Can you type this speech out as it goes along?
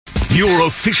Your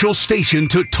official station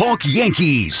to talk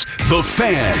Yankees. The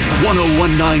Fan,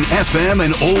 101.9 FM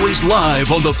and always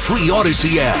live on the free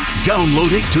Odyssey app. Download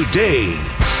it today.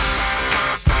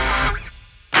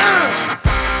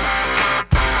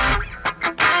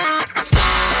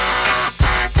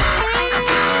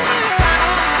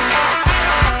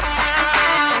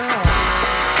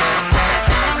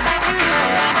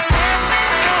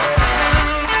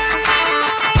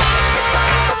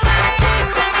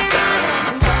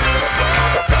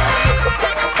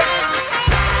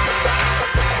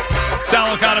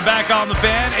 Back on the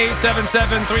Fan,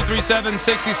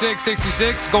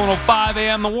 877-337-6666, going to 5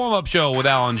 a.m. the warm-up show with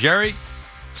Alan Jerry.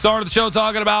 Started the show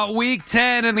talking about Week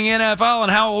 10 in the NFL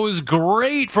and how it was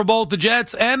great for both the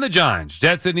Jets and the Giants.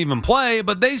 Jets didn't even play,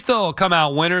 but they still come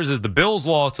out winners as the Bills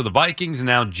lost to the Vikings, and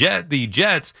now the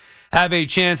Jets have a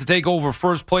chance to take over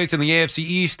first place in the AFC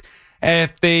East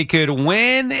if they could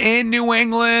win in New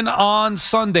England on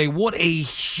Sunday. What a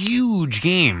huge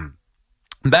game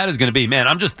that is going to be. Man,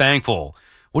 I'm just thankful.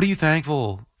 What are you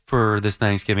thankful for this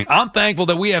Thanksgiving? I'm thankful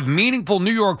that we have meaningful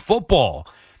New York football.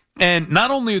 And not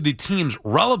only are the teams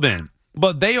relevant,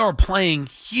 but they are playing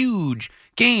huge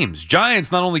games.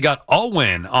 Giants not only got a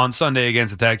win on Sunday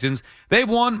against the Texans, they've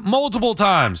won multiple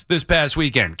times this past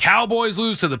weekend. Cowboys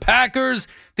lose to the Packers.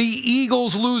 The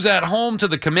Eagles lose at home to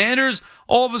the Commanders.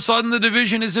 All of a sudden, the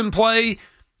division is in play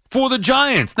for the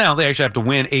Giants. Now, they actually have to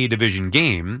win a division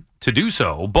game to do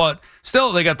so, but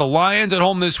still, they got the Lions at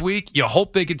home this week. You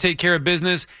hope they can take care of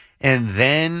business, and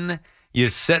then you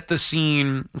set the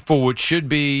scene for what should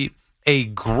be a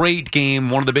great game,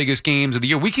 one of the biggest games of the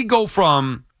year. We could go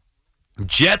from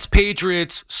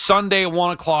Jets-Patriots Sunday at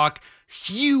 1 o'clock,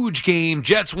 huge game,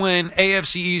 Jets win,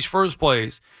 AFC East first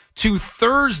place, to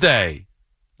Thursday,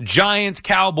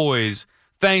 Giants-Cowboys,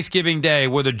 Thanksgiving Day,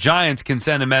 where the Giants can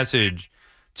send a message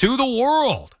to the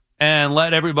world and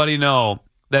let everybody know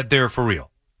that they're for real.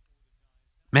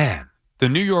 Man, the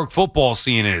New York football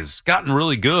scene has gotten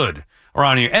really good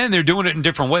around here, and they're doing it in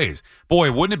different ways.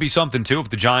 Boy, wouldn't it be something, too, if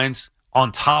the Giants,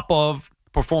 on top of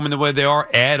performing the way they are,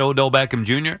 add Odell Beckham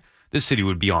Jr.? This city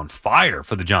would be on fire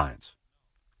for the Giants.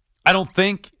 I don't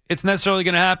think it's necessarily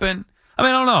going to happen. I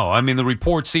mean, I don't know. I mean, the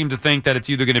reports seem to think that it's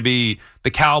either going to be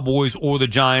the Cowboys or the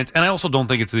Giants, and I also don't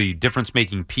think it's the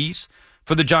difference-making piece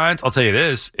for the Giants. I'll tell you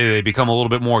this, they become a little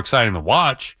bit more exciting to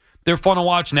watch. They're fun to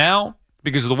watch now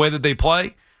because of the way that they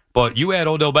play, but you add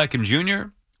Odell Beckham Jr.,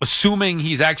 assuming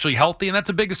he's actually healthy, and that's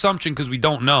a big assumption because we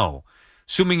don't know.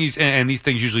 Assuming he's, and these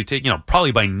things usually take,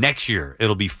 probably by next year,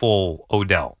 it'll be full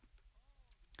Odell.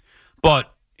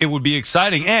 But it would be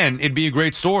exciting, and it'd be a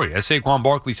great story. As Saquon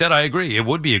Barkley said, I agree. It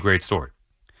would be a great story.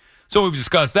 So we've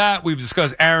discussed that. We've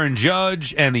discussed Aaron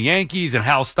Judge and the Yankees and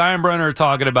Hal Steinbrenner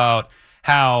talking about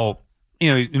how,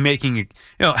 making,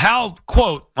 Hal,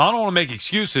 quote, I don't want to make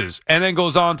excuses, and then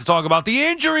goes on to talk about the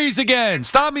injuries again.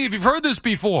 Stop me if you've heard this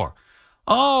before.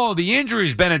 Oh, the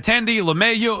injuries, Benintendi,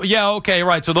 LeMahieu. Yeah, okay,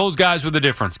 right. So those guys were the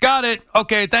difference. Got it.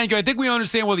 Okay, thank you. I think we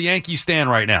understand where the Yankees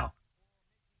stand right now.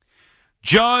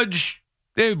 Judge,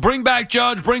 they bring back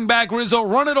Judge, bring back Rizzo,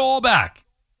 run it all back,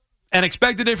 and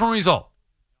expect a different result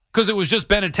because it was just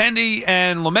Benintendi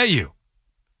and LeMahieu.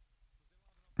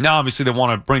 Now, obviously, they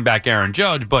want to bring back Aaron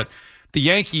Judge, but the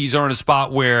Yankees are in a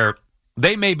spot where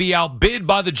they may be outbid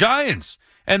by the Giants.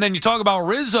 And then you talk about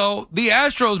Rizzo, the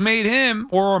Astros made him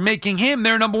or are making him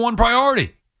their number one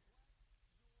priority.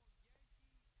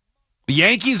 The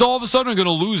Yankees all of a sudden are going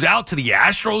to lose out to the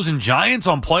Astros and Giants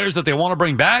on players that they want to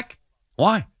bring back?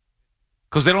 Why?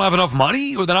 Because they don't have enough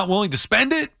money or they're not willing to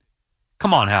spend it?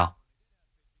 Come on, Hal.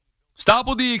 Stop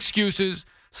with the excuses.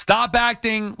 Stop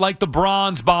acting like the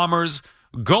Bronze Bombers.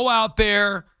 Go out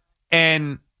there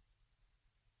and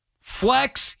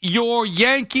flex your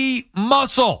Yankee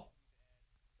muscle.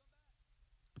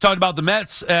 Talked about the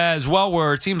Mets as well,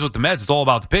 where it seems with the Mets, it's all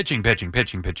about the pitching,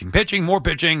 more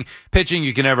pitching.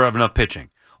 You can never have enough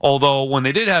pitching. Although when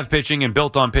they did have pitching and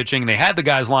built on pitching, they had the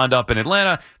guys lined up in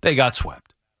Atlanta, they got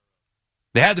swept.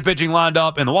 They had the pitching lined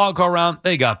up in the wild card round,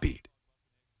 they got beat.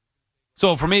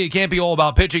 So for me, it can't be all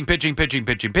about pitching.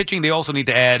 They also need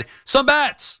to add some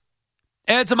bats,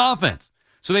 add some offense.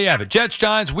 So there you have it. Jets,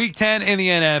 Giants, Week 10 in the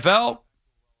NFL.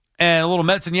 And a little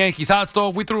Mets and Yankees hot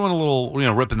stove. We threw in a little,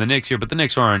 ripping the Knicks here, but the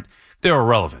Knicks they're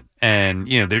irrelevant. And,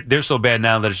 they're so bad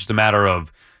now that it's just a matter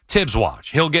of Tibbs watch.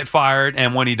 He'll get fired,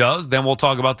 and when he does, then we'll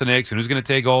talk about the Knicks and who's going to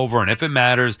take over and if it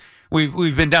matters.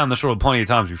 We've been down this road plenty of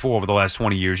times before over the last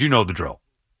 20 years. You know the drill.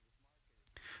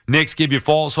 Knicks give you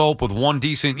false hope with one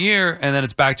decent year, and then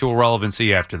it's back to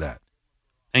irrelevancy after that.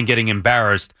 And getting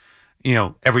embarrassed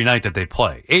every night that they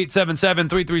play.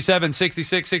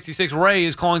 877-337-6666. Ray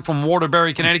is calling from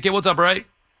Waterbury, Connecticut. What's up, Ray?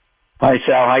 Hi,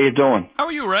 Sal. How you doing? How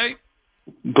are you, Ray?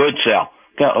 Good, Sal.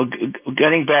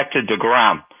 Getting back to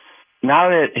DeGrom. Now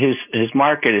that his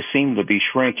market has seemed to be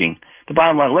shrinking, the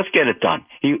bottom line, let's get it done.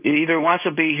 He either wants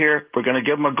to be here, we're going to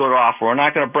give him a good offer. We're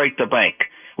not going to break the bank.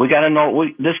 We got to know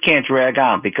this can't drag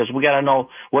on because we got to know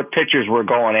what pitchers we're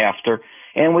going after,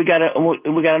 and we got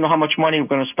to know how much money we're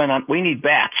going to spend on. We need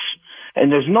bats. And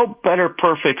there's no better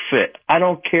perfect fit. I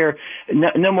don't care.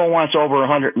 No one wants over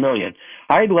 $100 million.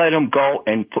 I'd let him go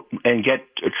and get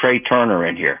Trey Turner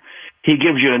in here. He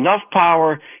gives you enough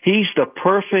power. He's the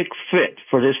perfect fit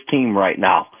for this team right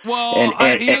now. Well,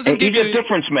 he's a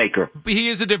difference maker. He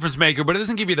is a difference maker, but it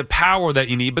doesn't give you the power that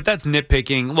you need. But that's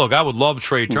nitpicking. Look, I would love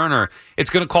Trey Turner. It's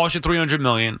going to cost you $300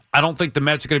 million. I don't think the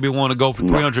Mets are going to be willing to go for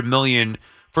 $300 million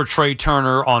for Trey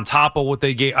Turner on top of what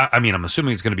they gave. I mean, I'm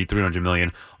assuming it's going to be $300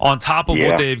 million on top of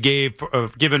what they've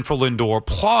given for Lindor.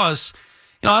 Plus,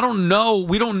 I don't know.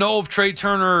 We don't know if Trey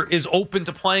Turner is open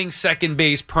to playing second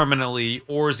base permanently,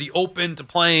 or is he open to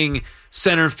playing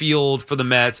center field for the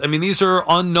Mets. I mean, these are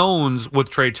unknowns with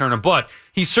Trey Turner, but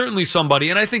he's certainly somebody,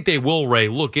 and I think they will, Ray,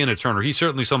 look into Turner. He's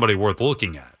certainly somebody worth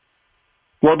looking at.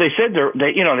 Well, they said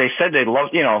they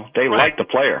love, they like the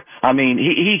player. I mean,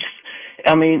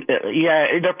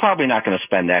 they're probably not going to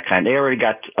spend that kind. They already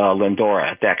got Lindor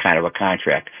at that kind of a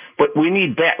contract. But we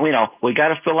need we got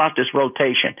to fill out this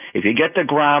rotation. If you get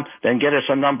DeGrom, then get us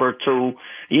a number two.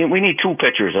 We need two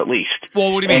pitchers at least.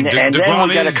 Well, what do you mean? And then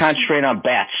we got to concentrate on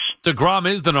bats. DeGrom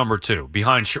is the number two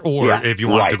behind, if you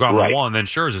want DeGrom the one, then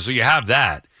Scherzer. So you have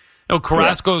that.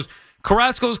 Carrasco's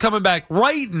coming back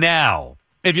right now.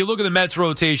 If you look at the Mets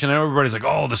rotation, and everybody's like,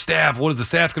 "Oh, the staff. What is the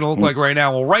staff going to look like right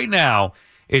now?" Well, right now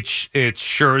it's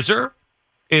Scherzer.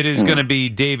 It is going to be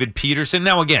David Peterson.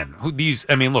 Now, again,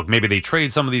 look, maybe they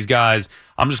trade some of these guys.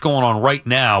 I'm just going on right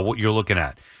now what you're looking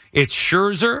at. It's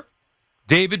Scherzer,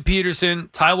 David Peterson,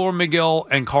 Tylor Megill,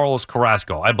 and Carlos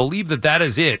Carrasco. I believe that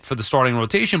is it for the starting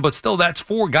rotation, but still, that's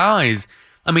four guys.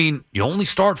 I mean, you only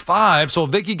start five, so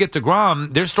if they could get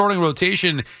DeGrom, their starting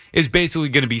rotation is basically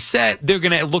going to be set. They're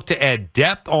going to look to add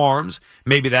depth arms.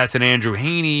 Maybe that's an Andrew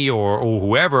Heaney or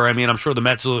whoever. I mean, I'm sure the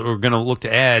Mets are going to look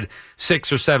to add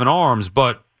 6 or 7 arms,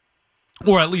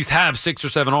 or at least have 6 or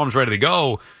 7 arms ready to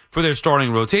go for their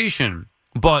starting rotation.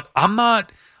 But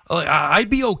I'd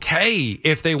be okay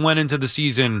if they went into the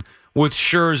season with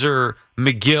Scherzer,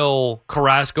 McGill,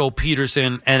 Carrasco,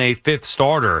 Peterson, and a 5th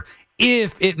starter,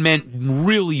 if it meant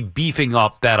really beefing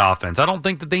up that offense. I don't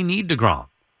think that they need DeGrom.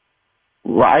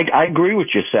 Well, I agree with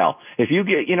you, Sal. If you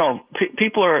get,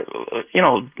 people are,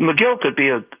 McGill could be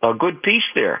a good piece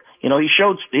there. He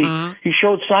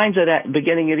showed signs of that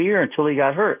beginning of the year until he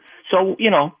got hurt. So,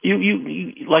 you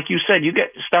like you said,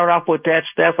 start off with that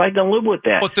staff. I can live with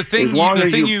that. But the thing, as long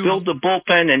as you build the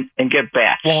bullpen and get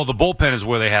bats. Well, the bullpen is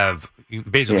where they have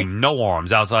basically no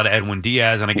arms outside of Edwin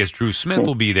Diaz, and I guess Drew Smith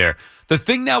will be there. The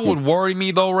thing that would worry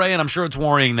me, though, Ray, and I'm sure it's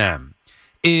worrying them,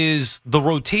 is the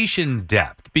rotation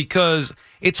depth, because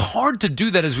it's hard to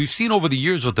do that, as we've seen over the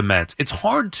years with the Mets. It's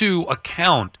hard to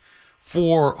account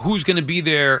for who's going to be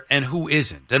there and who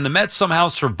isn't. And the Mets somehow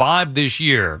survived this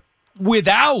year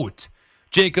without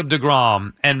Jacob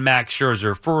DeGrom and Max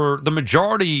Scherzer for the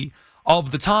majority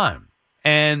of the time.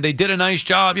 And they did a nice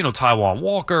job, Taijuan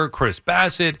Walker, Chris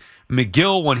Bassett,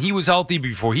 McGill when he was healthy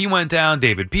before he went down,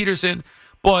 David Peterson.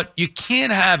 But you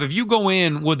can't have, if you go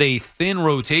in with a thin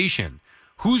rotation,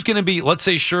 who's going to be, let's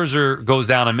say Scherzer goes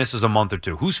down and misses a month or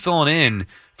two, who's filling in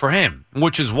for him?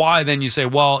 Which is why then you say,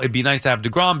 well, it'd be nice to have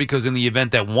DeGrom, because in the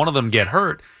event that one of them get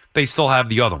hurt, they still have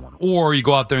the other one. Or you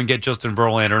go out there and get Justin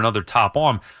Verlander, another top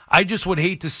arm. I just would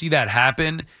hate to see that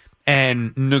happen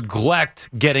and neglect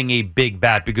getting a big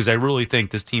bat, because I really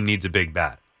think this team needs a big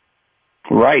bat.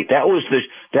 Right. That was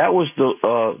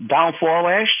the downfall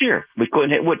last year. We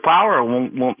couldn't hit with power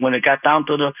when it got down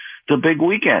to the big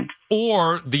weekend.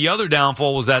 Or the other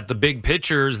downfall was that the big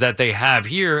pitchers that they have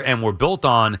here and were built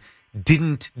on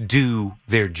didn't do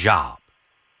their job.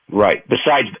 Right.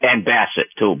 Besides, and Bassett,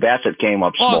 too. Bassett came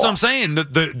up small. Well, that's what I'm saying.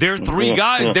 Their three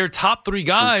guys, their top 3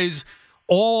 guys,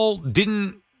 all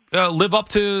didn't live up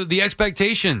to the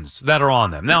expectations that are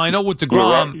on them. Now, I know with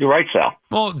DeGrom... You're right, Sal.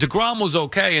 Well, DeGrom was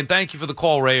okay, and thank you for the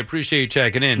call, Ray. Appreciate you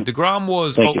checking in. DeGrom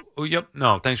was... Yep.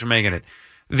 No, thanks for making it.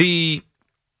 The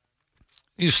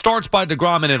starts by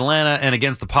DeGrom in Atlanta and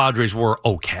against the Padres were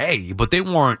okay, but they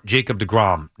weren't Jacob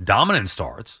DeGrom dominant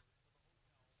starts.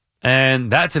 And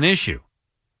that's an issue.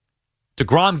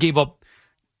 DeGrom gave up...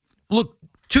 Look,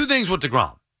 2 things with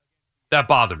DeGrom that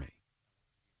bother me.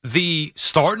 The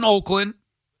start in Oakland,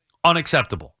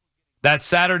 unacceptable. That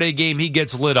Saturday game, he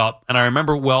gets lit up, and I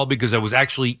remember it well because I was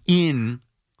actually in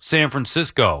San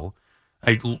Francisco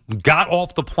I got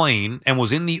off the plane and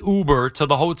was in the Uber to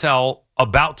the hotel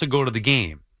about to go to the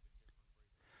game.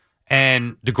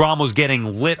 And DeGrom was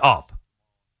getting lit up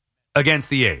against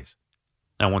the A's.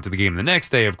 I went to the game the next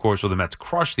day, of course, where the Mets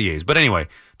crushed the A's. But anyway,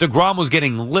 DeGrom was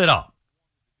getting lit up.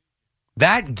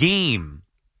 That game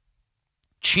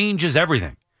changes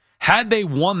everything. Had they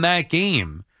won that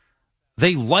game,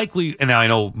 they likely, and I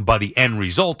know by the end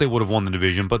result, they would have won the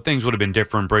division, but things would have been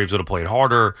different. Braves would have played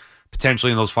harder,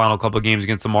 potentially in those final couple of games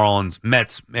against the Marlins.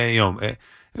 Mets,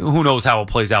 who knows how it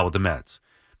plays out with the Mets.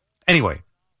 Anyway,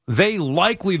 they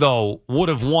likely, though, would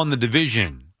have won the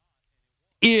division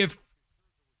if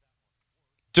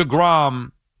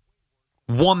DeGrom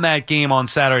won that game on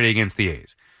Saturday against the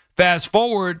A's. Fast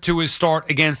forward to his start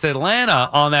against Atlanta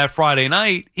on that Friday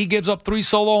night, he gives up 3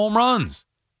 solo home runs.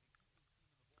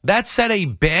 That set a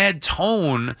bad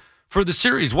tone for the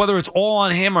series, whether it's all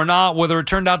on him or not, whether it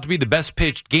turned out to be the best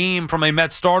pitched game from a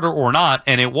Mets starter or not,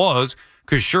 and it was,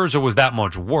 because Scherzer was that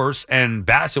much worse, and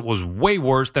Bassett was way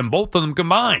worse than both of them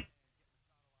combined.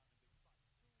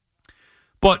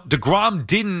 But DeGrom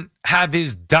didn't have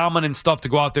his dominant stuff to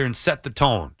go out there and set the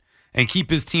tone and keep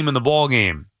his team in the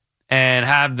ballgame and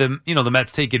have them, the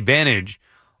Mets take advantage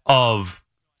of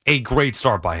a great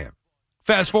start by him.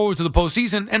 Fast forward to the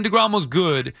postseason, and DeGrom was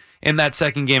good in that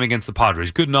second game against the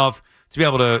Padres. Good enough to be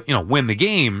able to, win the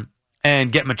game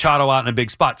and get Machado out in a big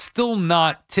spot. Still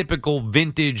not typical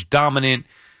vintage dominant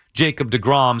Jacob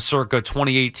DeGrom circa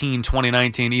 2018,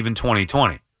 2019, even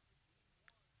 2020.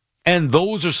 And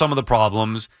those are some of the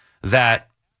problems that,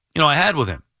 I had with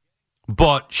him.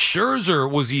 But Scherzer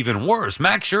was even worse.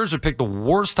 Max Scherzer picked the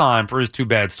worst time for his 2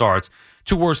 bad starts,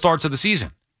 2 worst starts of the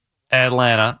season.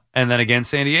 Atlanta and then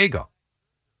against San Diego.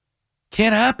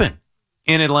 Can't happen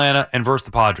in Atlanta and versus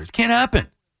the Padres. Can't happen.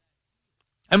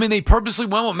 I mean, they purposely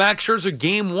went with Max Scherzer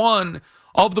game 1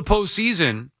 of the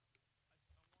postseason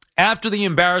after the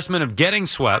embarrassment of getting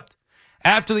swept,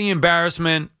 after the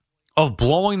embarrassment of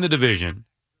blowing the division,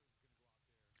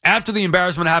 after the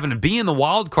embarrassment of having to be in the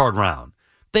wild card round.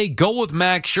 They go with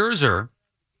Max Scherzer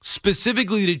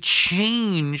specifically to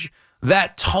change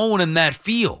that tone and that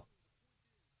feel.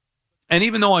 And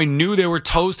even though I knew they were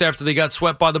toast after they got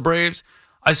swept by the Braves,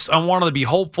 I wanted to be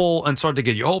hopeful and start to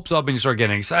get your hopes up and you start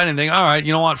getting excited and think, all right,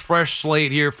 you know what, fresh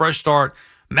slate here, fresh start.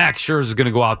 Max Scherzer is going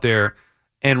to go out there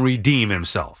and redeem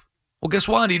himself. Well, guess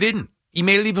what? He didn't. He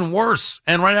made it even worse.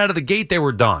 And right out of the gate, they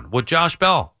were done with Josh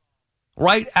Bell.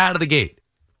 Right out of the gate.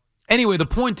 Anyway, the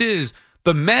point is,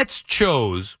 the Mets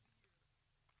chose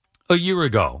a year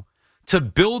ago to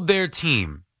build their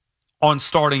team on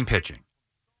starting pitching.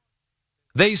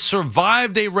 They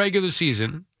survived a regular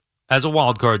season as a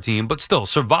wild card team, but still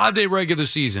survived a regular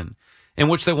season in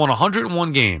which they won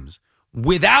 101 games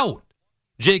without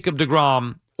Jacob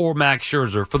DeGrom or Max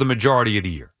Scherzer for the majority of the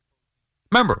year.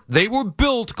 Remember, they were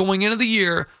built going into the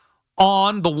year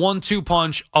on the 1-2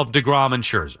 punch of DeGrom and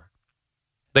Scherzer.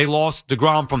 They lost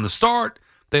DeGrom from the start.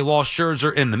 They lost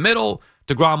Scherzer in the middle.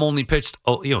 DeGrom only pitched,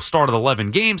 started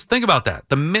 11 games. Think about that.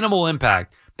 The minimal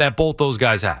impact that both those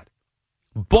guys had.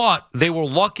 But they were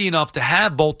lucky enough to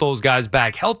have both those guys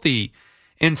back healthy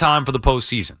in time for the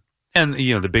postseason. And,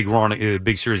 the big run,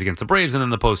 big series against the Braves and then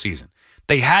the postseason.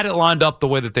 They had it lined up the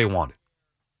way that they wanted.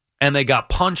 And they got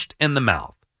punched in the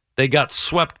mouth. They got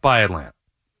swept by Atlanta.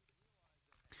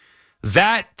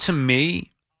 That, to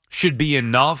me, should be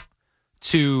enough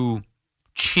to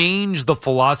change the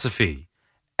philosophy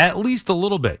at least a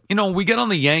little bit. We get on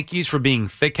the Yankees for being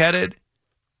thick-headed.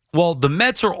 Well, the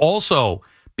Mets are also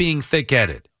being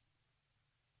thick-headed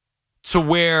to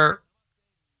where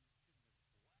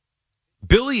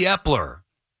Billy Epler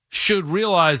should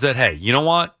realize that, hey, you know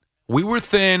what? We were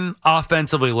thin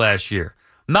offensively last year.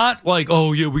 Not like,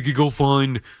 oh, yeah, we could go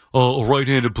find a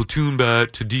right-handed platoon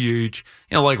bat to DH,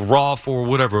 like Roth or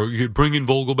whatever. You could bring in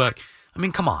Vogel back. I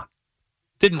mean, come on.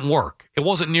 Didn't work. It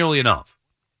wasn't nearly enough.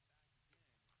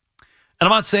 And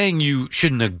I'm not saying you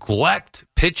should neglect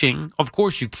pitching. Of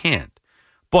course you can't.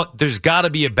 But there's got to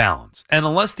be a balance. And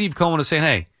unless Steve Cohen is saying,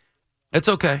 hey, it's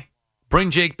okay. Bring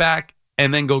Jake back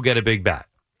and then go get a big bat.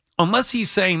 Unless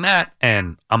he's saying that,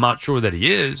 and I'm not sure that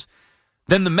he is,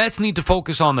 then the Mets need to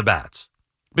focus on the bats.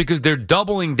 Because they're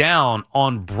doubling down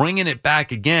on bringing it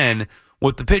back again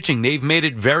with the pitching. They've made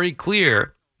it very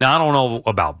clear. Now, I don't know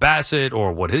about Bassett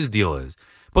or what his deal is.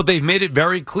 But they've made it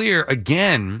very clear,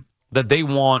 again, that they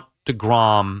want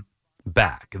DeGrom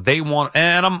back. They want,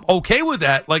 and I'm okay with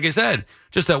that, like I said,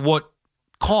 just at what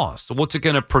cost? What's it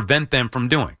going to prevent them from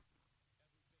doing?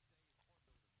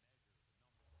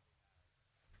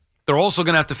 They're also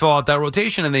going to have to fill out that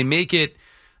rotation, and they make it,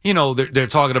 they're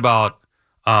talking about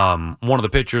one of the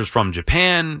pitchers from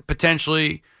Japan,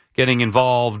 potentially, getting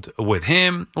involved with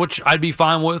him, which I'd be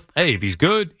fine with. Hey, if he's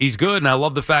good, he's good. And I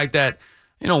love the fact that,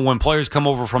 when players come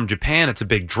over from Japan, it's a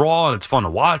big draw and it's fun to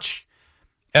watch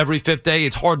every fifth day.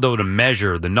 It's hard, though, to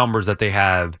measure the numbers that they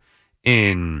have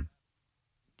in,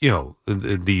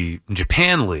 the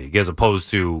Japan League as opposed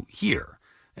to here.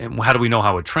 And how do we know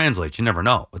how it translates? You never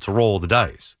know. It's a roll of the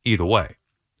dice either way.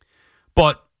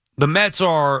 But the Mets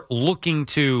are looking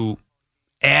to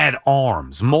add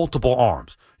arms, multiple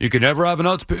arms. You can never have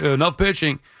enough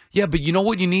pitching. Yeah, but you know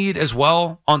what you need as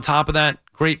well on top of that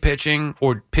great pitching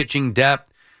or pitching depth?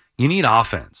 You need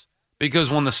offense.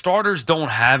 Because when the starters don't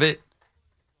have it,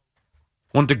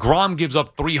 when DeGrom gives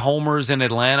up 3 homers in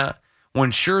Atlanta,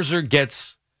 when Scherzer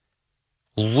gets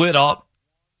lit up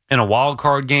in a wild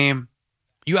card game,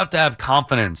 you have to have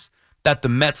confidence that the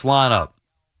Mets lineup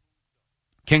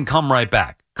can come right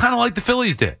back. Kind of like the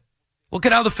Phillies did. Look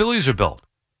at how the Phillies are built.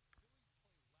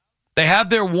 They have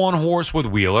their one horse with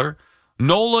Wheeler.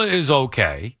 Nola is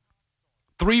okay.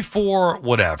 3-4,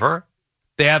 whatever.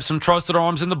 They have some trusted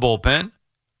arms in the bullpen.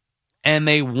 And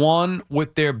they won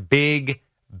with their big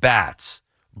bats.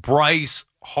 Bryce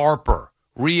Harper,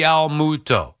 Real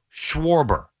Muto,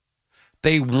 Schwarber.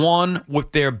 They won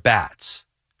with their bats.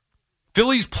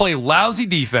 Phillies play lousy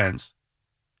defense.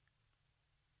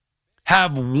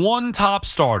 Have one top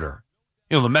starter.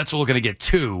 The Mets are looking to get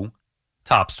 2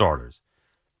 top starters.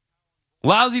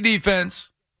 Lousy defense,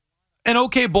 an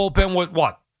okay bullpen with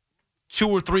what? 2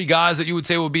 or 3 guys that you would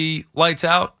say would be lights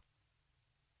out?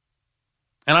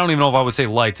 And I don't even know if I would say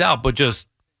lights out, but just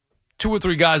 2 or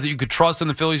 3 guys that you could trust in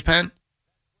the Phillies pen.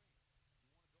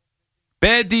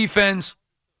 Bad defense,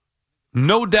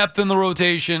 no depth in the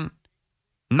rotation,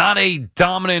 not a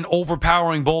dominant,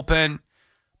 overpowering bullpen,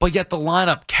 but yet the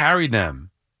lineup carried them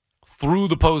through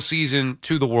the postseason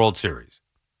to the World Series.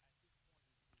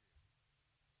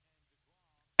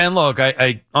 And look,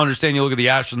 I understand you look at the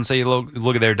Astros and say you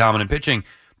look at their dominant pitching.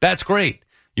 That's great.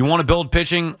 You want to build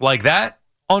pitching like that?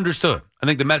 Understood. I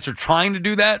think the Mets are trying to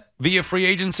do that via free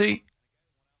agency,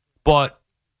 but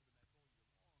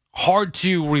hard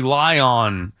to rely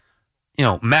on,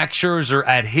 Max Scherzer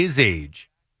at his age,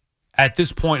 at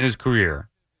this point in his career,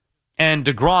 and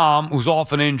DeGrom, who's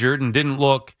often injured and didn't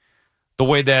look the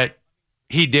way that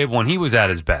he did when he was at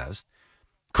his best.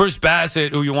 Chris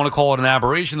Bassett, who you want to call it an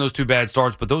aberration, those 2 bad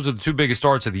starts, but those are the 2 biggest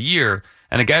starts of the year.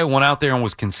 And a guy who went out there and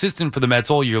was consistent for the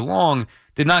Mets all year long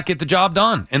did not get the job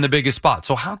done in the biggest spot.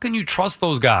 So how can you trust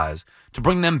those guys to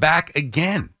bring them back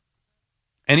again?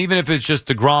 And even if it's just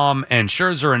DeGrom and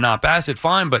Scherzer and not Bassett,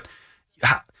 fine. But,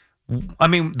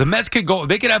 the Mets could go,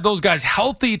 they could have those guys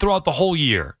healthy throughout the whole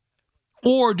year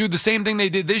or do the same thing they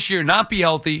did this year, not be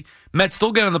healthy, Mets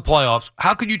still get in the playoffs.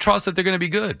 How could you trust that they're going to be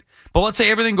good? But let's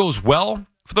say everything goes well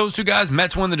for those 2 guys.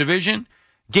 Mets win the division.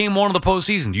 Game 1 of the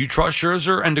postseason. Do you trust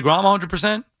Scherzer and DeGrom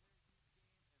 100%?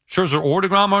 Scherzer or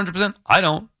DeGrom 100%? I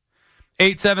don't.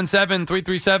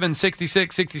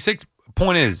 877-337-6666.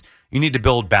 Point is, you need to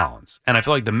build balance. And I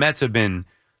feel like the Mets have been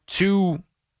too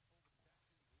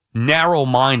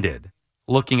narrow-minded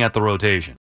looking at the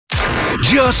rotation.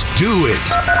 Just do it.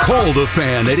 Call the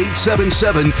Fan at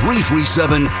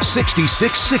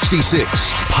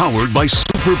 877-337-6666. Powered by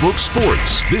Superbook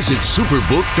Sports. Visit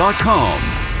superbook.com.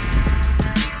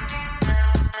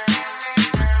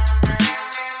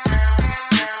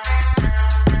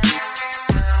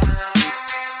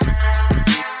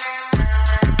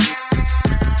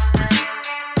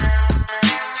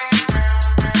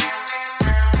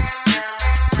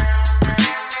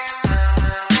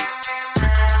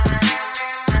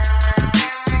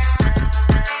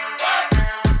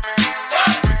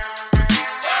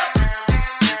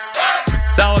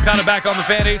 Back on the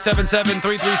Fan,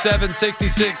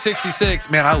 877-337-6666.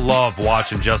 Man, I love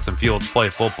watching Justin Fields play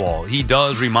football. He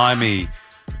does remind me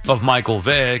of Michael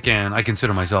Vick, and I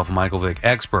consider myself a Michael Vick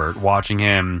expert, watching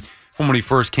him from when he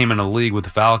first came into the league with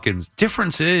the Falcons.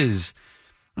 Difference is,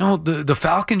 the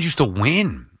Falcons used to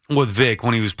win with Vick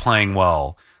when he was playing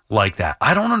well like that.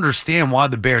 I don't understand why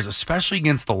the Bears, especially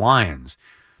against the Lions,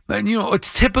 but,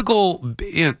 it's typical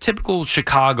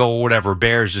Chicago or whatever,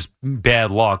 Bears, just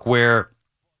bad luck, where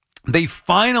they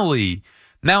finally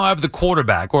now have the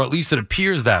quarterback, or at least it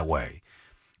appears that way.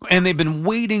 And they've been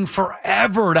waiting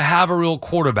forever to have a real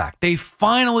quarterback. They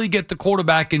finally get the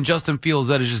quarterback in Justin Fields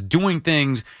that is just doing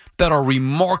things that are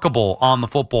remarkable on the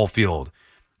football field.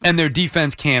 And their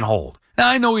defense can't hold. Now,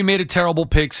 I know he made a terrible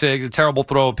pick six, a terrible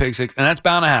throw of pick six, and that's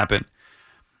bound to happen.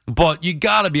 But you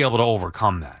got to be able to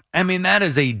overcome that. That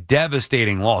is a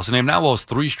devastating loss. And they've now lost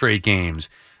 3 straight games.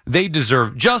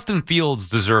 Justin Fields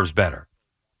deserves better.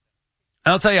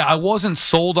 And I'll tell you, I wasn't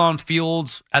sold on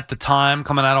Fields at the time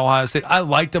coming out of Ohio State. I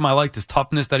liked him. I liked his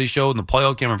toughness that he showed in the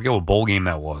playoff game. I forget what bowl game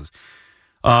that was.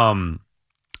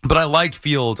 But I liked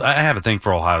Fields. I have a thing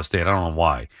for Ohio State. I don't know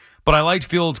why. But I liked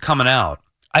Fields coming out.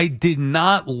 I did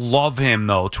not love him,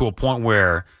 though, to a point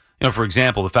where, for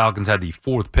example, the Falcons had the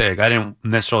 4th pick. I didn't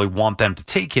necessarily want them to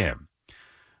take him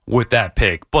with that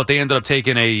pick. But they ended up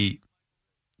taking a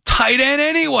tight end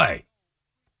anyway.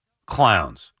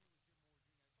 Clowns.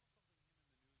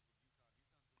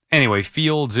 Anyway,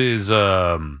 Fields is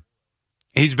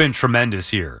he's been tremendous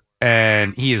here,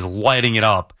 and he is lighting it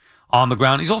up on the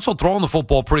ground. He's also throwing the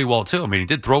football pretty well, too. I mean, he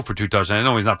did throw for 2 touchdowns. I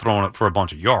know he's not throwing it for a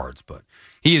bunch of yards, but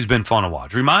he has been fun to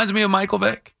watch. Reminds me of Michael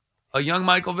Vick, a young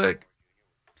Michael Vick.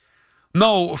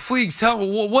 No, Fleegs, tell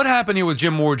me, what happened here with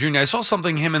Jim Moore Jr.? I saw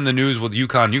something him in the news with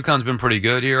UConn. UConn's been pretty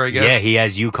good here, I guess. Yeah, he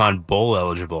has UConn bowl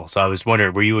eligible. So I was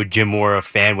wondering, were you a Jim Moore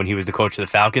fan when he was the coach of the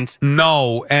Falcons?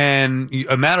 No, and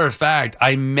a matter of fact,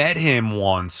 I met him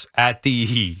once at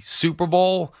the Super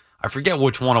Bowl. I forget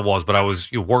which one it was, but I was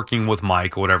working with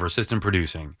Mike or whatever, assistant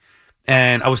producing.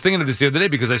 And I was thinking of this the other day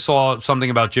because I saw something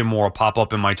about Jim Moore pop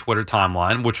up in my Twitter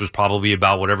timeline, which was probably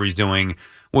about whatever he's doing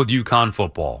with UConn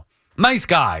football. Nice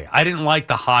guy. I didn't like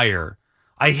the hire.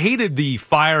 I hated the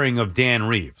firing of Dan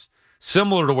Reeves,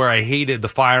 similar to where I hated the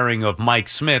firing of Mike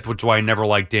Smith, which is why I never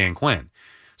liked Dan Quinn.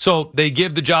 So they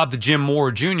give the job to Jim Moore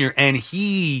Jr., and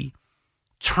he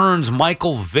turns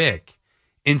Michael Vick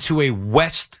into a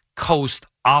West Coast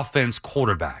offense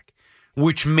quarterback,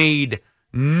 which made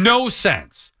no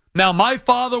sense. Now, my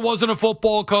father wasn't a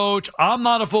football coach. I'm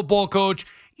not a football coach.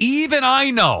 Even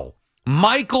I know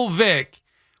Michael Vick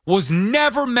was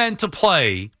never meant to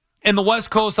play in the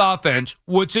West Coast offense,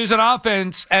 which is an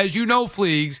offense, as you know,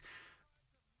 Fleegs,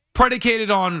 predicated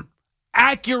on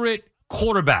accurate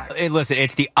quarterbacks. Hey, listen,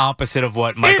 it's the opposite of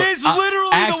what Michael... It is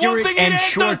literally the one thing and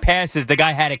short passes. The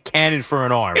guy had a cannon for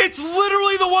an arm. It's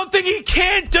literally the one thing he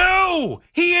can't do.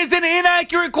 He is an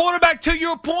inaccurate quarterback, to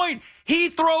your point. He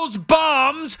throws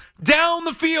bombs down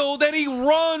the field, and he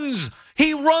runs.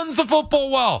 He runs the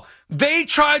football well. They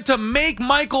tried to make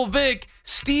Michael Vick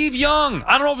Steve Young.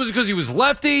 I don't know if it was because he was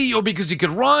lefty or because he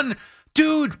could run.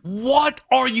 Dude, what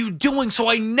are you doing? So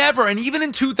I never, and even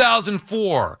in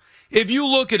 2004, if you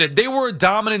look at it, they were a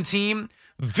dominant team.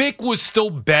 Vick was still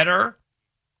better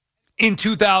in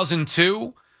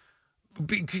 2002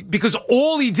 because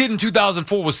all he did in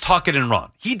 2004 was tuck it and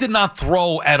run. He did not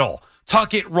throw at all.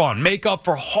 Tuck it, run. Make up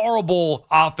for horrible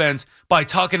offense by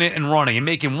tucking it and running and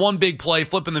making one big play,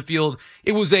 flipping the field.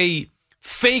 It was a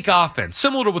fake offense,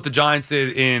 similar to what the Giants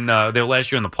did in their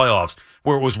last year in the playoffs,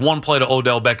 where it was one play to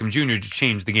Odell Beckham Jr. to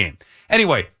change the game.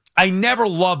 Anyway, I never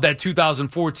loved that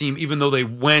 2004 team, even though they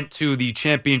went to the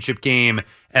championship game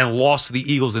and lost to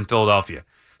the Eagles in Philadelphia.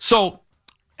 So,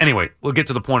 anyway, we'll get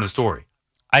to the point of the story.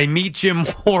 I meet Jim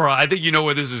Moore. I think you know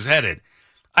where this is headed.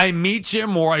 I meet Jim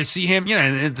Moore. I see him,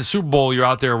 and at the Super Bowl, you're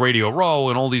out there, Radio Row,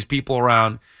 and all these people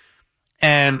around.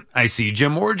 And I see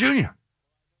Jim Moore Jr.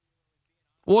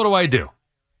 What do?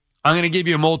 I'm going to give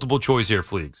you a multiple choice here,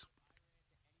 Fleegs.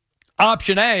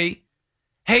 Option A,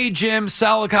 hey, Jim,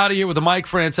 Sal Licata here with the Mike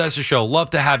Francesa Show. Love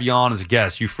to have you on as a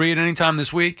guest. You free at any time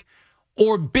this week?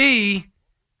 Or B,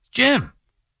 Jim,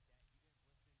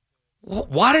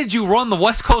 why did you run the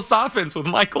West Coast offense with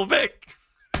Michael Vick?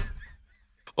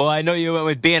 Well, I know you went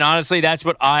with being honestly, that's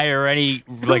what I or any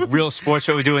real sports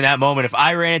fan would do in that moment. If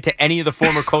I ran into any of the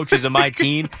former coaches of my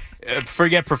team,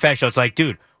 forget professional. It's like,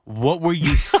 dude, what were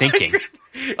you thinking?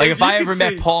 If I ever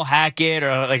met Paul Hackett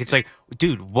or it's like,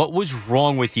 dude, what was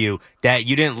wrong with you that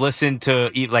you didn't listen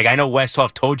to, I know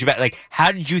Westhoff told you about,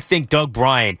 how did you think Doug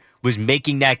Bryan was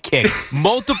making that kick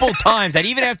multiple times? And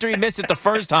even after he missed it the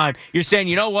first time, you're saying,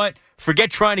 you know what? Forget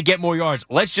trying to get more yards.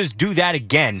 Let's just do that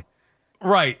again.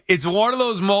 Right. It's one of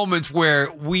those moments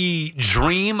where we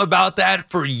dream about that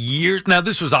for years. Now,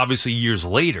 this was obviously years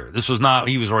later. This was not,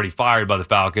 he was already fired by the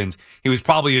Falcons. He was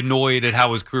probably annoyed at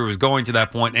how his career was going to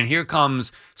that point. And here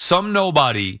comes some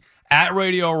nobody at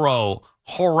Radio Row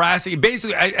harassing,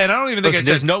 basically, and I don't even think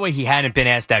there's no way he hadn't been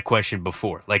asked that question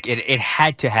before. It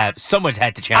had to have, someone's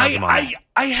had to challenge him on that.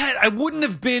 I wouldn't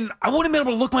have been able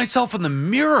to look myself in the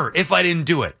mirror if I didn't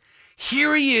do it.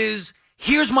 Here he is.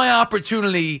 Here's my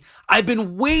opportunity. I've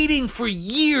been waiting for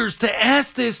years to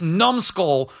ask this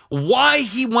numbskull why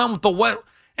he went with the wet.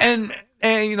 And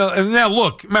now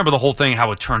look, remember the whole thing,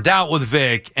 how it turned out with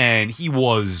Vic, and he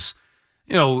was,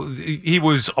 he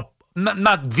was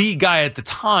not the guy at the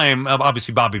time.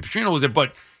 Obviously, Bobby Petrino was there,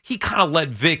 but he kind of let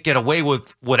Vic get away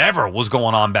with whatever was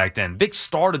going on back then. Vic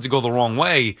started to go the wrong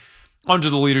way under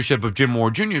the leadership of Jim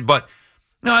Moore Jr., but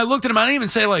no, I looked at him. I didn't even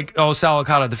say Sal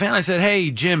Licata, the fan. I said, hey,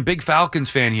 Jim, big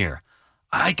Falcons fan here.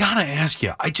 I got to ask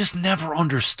you, I just never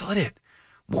understood it.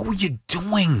 What were you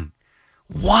doing?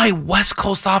 Why West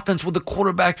Coast offense with the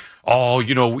quarterback? Oh,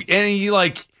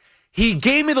 and he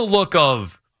gave me the look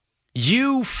of,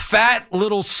 you fat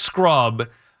little scrub,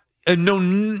 you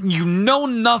know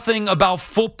nothing about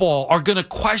football, are going to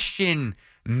question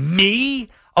me,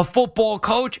 a football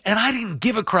coach? And I didn't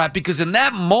give a crap because in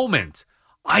that moment,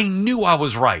 I knew I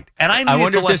was right. And I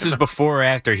wonder if this is before or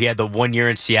after he had the 1 year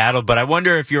in Seattle, but I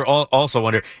wonder if you're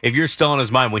if you're still in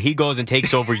his mind when he goes and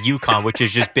takes over UConn, which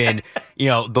has just been,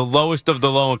 the lowest of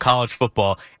the low in college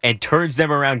football, and turns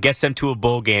them around, gets them to a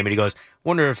bowl game, and he goes,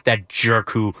 wonder if that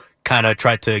jerk who kind of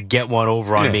tried to get one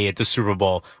over on me at the Super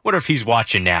Bowl, wonder if he's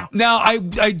watching now. Now, I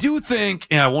do think,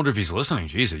 I wonder if he's listening.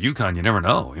 Jeez, at UConn, you never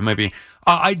know. He might be.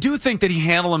 I do think that he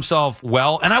handled himself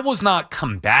well, and I was not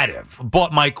combative,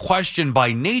 but my question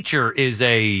by nature is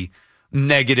a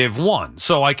negative one.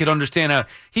 So I could understand how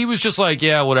he was just like,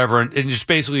 yeah, whatever, and just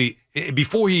basically,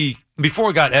 before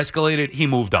it got escalated, he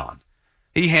moved on.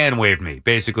 He hand waved me,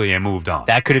 basically, and moved on.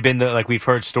 That could have been we've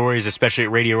heard stories, especially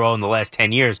at Radio Row in the last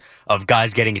 10 years, of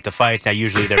guys getting into fights. Now,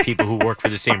 usually they're people who work for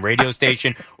the same radio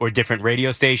station or different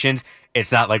radio stations.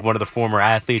 It's not like one of the former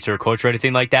athletes or a coach or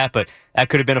anything like that, but that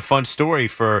could have been a fun story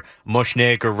for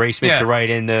Mushnick or Raceman to write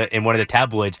in one of the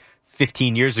tabloids.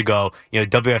 15 years ago,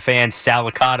 WFAN Sal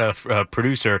Licata,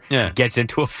 producer, gets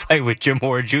into a fight with Jim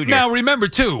Mora Jr. Now, remember,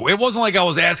 too, it wasn't like I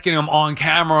was asking him on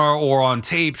camera or on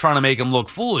tape trying to make him look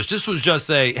foolish. This was just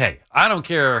hey, I don't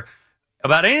care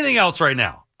about anything else right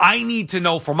now. I need to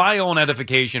know for my own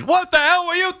edification, what the hell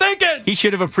were you thinking? He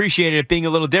should have appreciated it being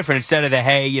a little different instead of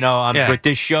I'm with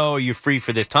this show, are you free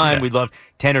for this time? We'd love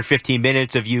 10 or 15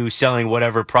 minutes of you selling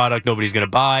whatever product nobody's going to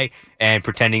buy and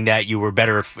pretending that you were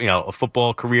better at a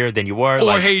football career than you were.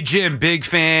 Or, hey, Jim, big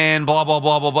fan, blah, blah,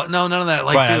 blah, blah, blah. No, none of that.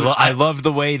 Dude, I love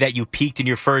the way that you peaked in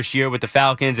your first year with the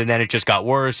Falcons and then it just got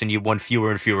worse and you won fewer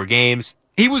and fewer games.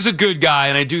 He was a good guy,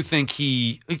 and I do think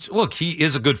he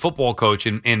is a good football coach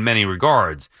in many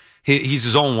regards. He's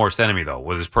his own worst enemy, though,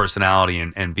 with his personality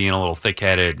and being a little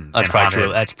thick-headed. That's probably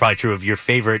true. That's probably true of your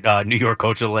favorite New York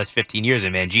coach of the last 15 years,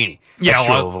 in Mangini. That's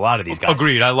true of a lot of these guys.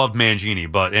 Agreed. I loved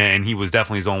Mangini, and he was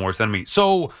definitely his own worst enemy.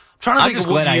 So I'm trying to think I'm just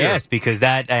glad I asked because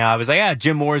I was like,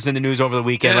 Jim Moore's in the news over the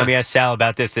weekend. Let me ask Sal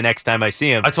about this the next time I see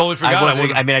him. I totally forgot.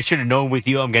 I should have known with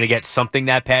you I'm going to get something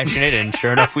that passionate, and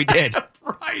sure enough, we did.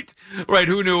 Right.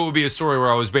 Who knew it would be a story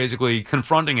where I was basically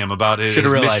confronting him about his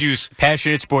misuse?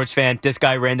 Passionate sports fan. This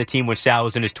guy ran the team when Sal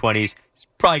was in his 20s. He's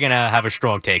probably going to have a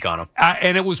strong take on him.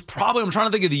 And it was probably, I'm trying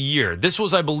to think of the year. This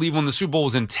was, I believe, when the Super Bowl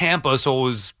was in Tampa, so it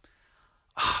was,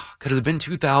 could it have been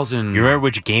 2000? You remember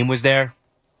which game was there?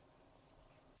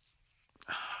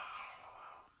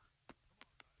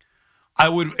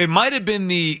 It might have been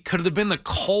could it have been the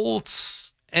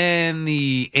Colts and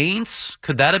the Aints?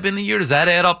 Could that have been the year? Does that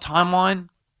add up timeline?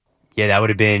 Yeah, that would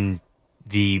have been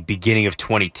the beginning of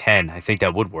 2010. I think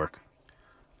that would work.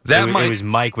 It was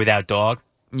Mike without dog?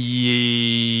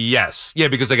 Yes. Yeah,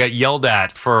 because I got yelled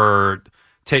at for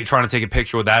trying to take a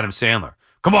picture with Adam Sandler.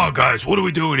 Come on, guys, what are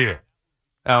we doing here?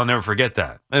 I'll never forget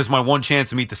that. It was my one chance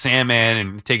to meet the Sandman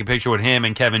and take a picture with him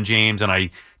and Kevin James, and I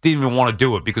didn't even want to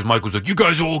do it because Mike was like, you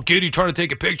guys are all giddy trying to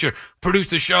take a picture, produce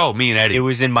the show, me and Eddie. It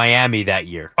was in Miami that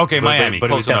year. Okay, Miami.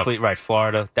 But it was definitely, right,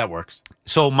 Florida. That works.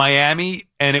 So Miami,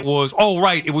 and it was,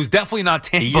 it was definitely not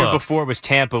Tampa. The year before was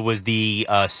Tampa, was the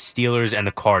Steelers and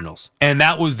the Cardinals. And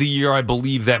that was the year, I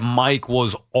believe, that Mike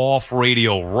was off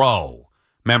Radio Row.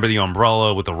 Remember the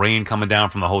umbrella with the rain coming down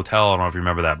from the hotel? I don't know if you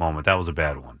remember that moment. That was a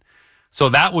bad one. So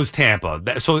that was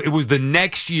Tampa. So it was the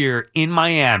next year in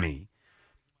Miami,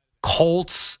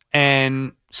 Colts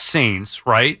and Saints,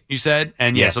 right? You said?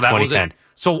 And so that was it.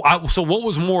 So what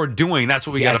was Moore doing? That's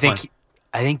what we got to find.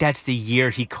 I think that's the year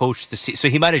he coached the Seahawks. So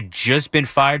he might have just been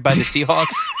fired by the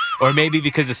Seahawks, or maybe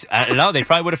because I don't know, they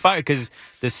probably would have fired because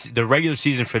the regular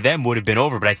season for them would have been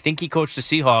over. But I think he coached the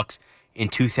Seahawks in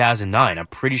 2009. I'm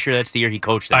pretty sure that's the year he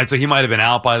coached them. All right, so he might have been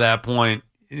out by that point.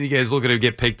 You guys looking to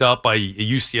get picked up by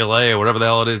UCLA or whatever the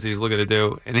hell it is he's looking to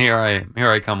do, and here I am.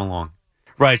 Here I come along.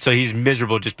 Right, so he's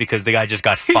miserable just because the guy just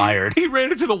got fired. He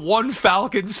ran into the one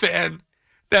Falcons fan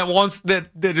that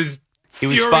is. He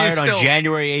was fired on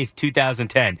January 8th,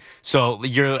 2010. So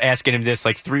you're asking him this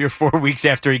like 3 or 4 weeks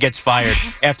after he gets fired,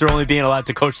 after only being allowed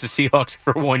to coach the Seahawks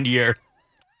for 1 year.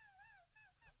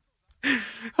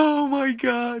 Oh my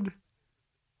God.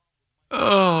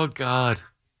 Oh God.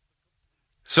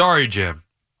 Sorry, Jim.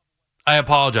 I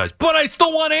apologize, but I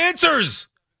still want answers.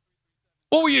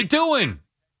 What were you doing?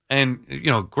 And,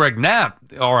 Greg Knapp,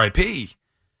 RIP,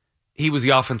 he was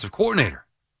the offensive coordinator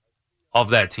of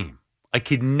that team. I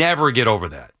could never get over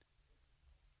that.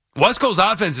 West Coast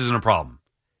offense isn't a problem.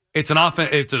 It's an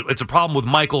it's a problem with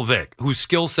Michael Vick, whose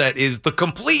skill set is the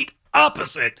complete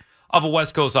opposite of a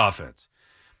West Coast offense.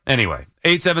 Anyway,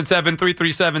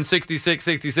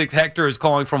 877-337-6666. Hector is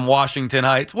calling from Washington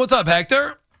Heights. What's up,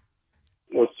 Hector?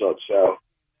 What's up, Sal?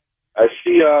 I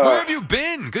see. Where have you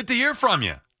been? Good to hear from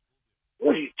you.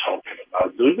 What are you talking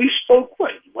about, dude? We spoke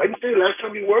what? Wednesday, last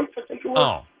time you worked, I think it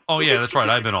was. Oh yeah, that's right.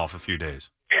 I've been off a few days.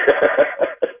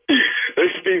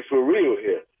 Let's be for real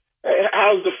here. Hey,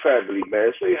 how's the family,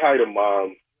 man? Say hi to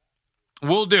Mom.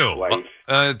 We'll do. Wife.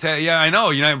 Yeah, I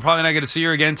know. I'm probably not going to see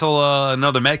her again until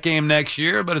another Met game next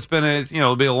year. But it's been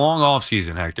it'll be a long off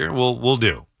season, Hector. We'll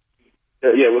do.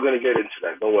 Yeah, we're going to get into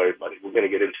that. Don't worry, buddy. We're going to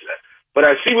get into that. But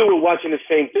I see we were watching the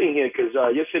same thing here because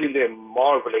you're sitting there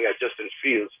marveling at Justin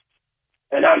Fields,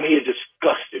 and I'm here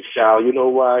disgusted, Sal. You know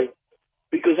why?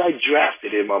 Because I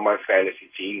drafted him on my fantasy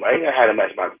team, right? I had him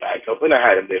as my backup, and I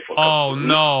had him there for a couple of weeks.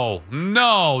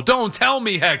 No. Don't tell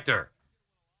me, Hector.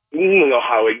 You know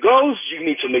how it goes. You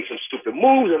need to make some stupid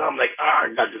moves, and I'm like, I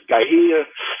got this guy here.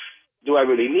 Do I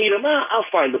really need him? I'll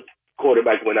find a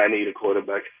quarterback when I need a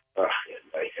quarterback.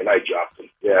 And I dropped him.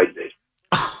 Yeah, I did.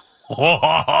 I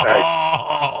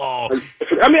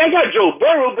mean, I got Joe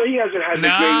Burrow, but he hasn't had the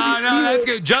greatest. No, that's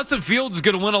good. Justin Fields is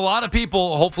going to win a lot of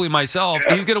people. Hopefully, myself.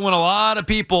 Yeah. He's going to win a lot of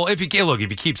people if he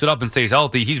keeps it up and stays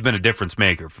healthy. He's been a difference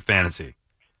maker for fantasy.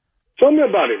 Tell me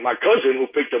about it. My cousin, who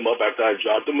picked him up after I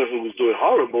dropped him and who was doing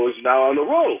horrible, is now on the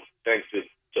roll thanks to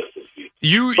Justin Fields.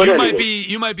 You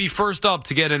might be first up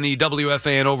to get in the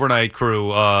WFA and Overnight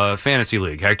Crew fantasy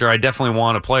league, Hector. I definitely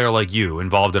want a player like you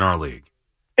involved in our league.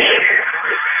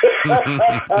 No,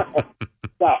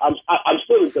 I'm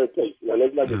still in third place.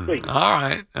 Let's not just think. All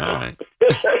right.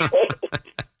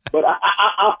 But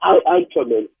I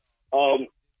come in.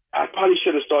 I probably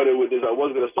should have started with this. I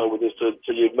was going to start with this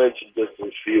till you mentioned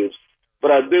Justin Fields. But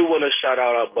I did want to shout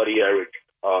out our buddy Eric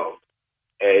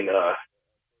and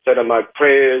send him my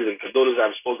prayers and condolences.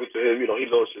 I've spoken to him. He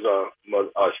lost his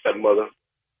stepmother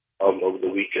over the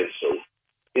weekend, so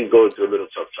he's going through a little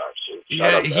tough time. So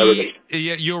yeah,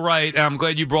 you're right. I'm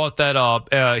glad you brought that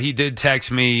up. He did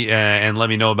text me and let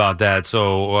me know about that.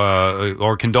 So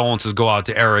our condolences go out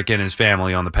to Eric and his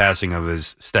family on the passing of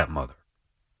his stepmother.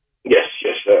 Yes.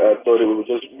 I thought it would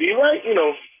just be right.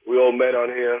 We all met on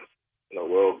here.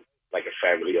 We're all like a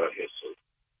family on here, so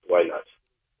why not?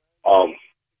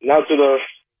 Now to the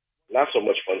not so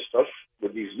much fun stuff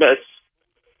with these Mets.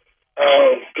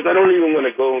 Because I don't even want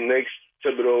to go next.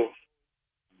 Thibodeau,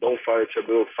 don't fire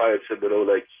Thibodeau, fire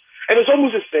Thibodeau. And it's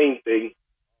almost the same thing.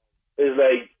 It's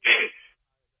like,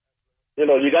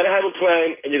 you got to have a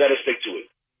plan and you got to stick to it,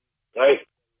 right?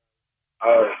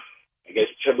 I guess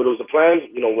Thibodeau's the plan.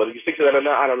 Whether you stick to that or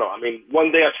not, I don't know. I mean,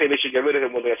 one day I say they should get rid of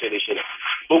him, one day I say they shouldn't.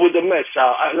 But with the Mets,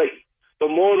 the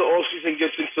more the offseason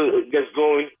gets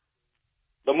going,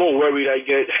 the more worried I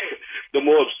get, the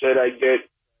more upset I get.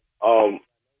 I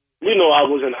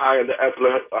wasn't high on the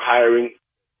Epler hiring.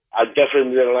 I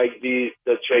definitely didn't like the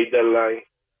trade deadline.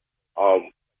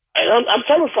 And I'm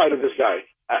terrified of this guy.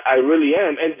 I really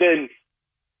am. And then,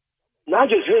 not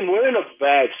just him, we're in a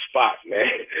bad spot, man.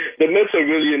 The Mets are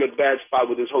really in a bad spot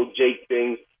with this whole Jake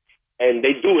thing. And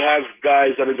they do have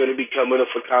guys that are going to be coming up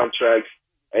for contracts.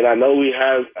 And I know we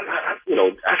have, I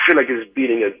feel like it's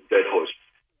beating a dead horse.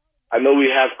 I know we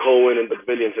have Cohen and the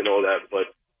billions and all that,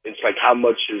 but it's like how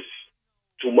much is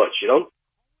too much, So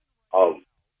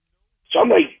I'm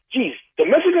like, geez, the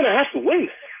Mets are going to have to win.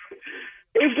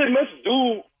 If the Mets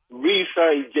do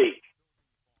re-sign Jake,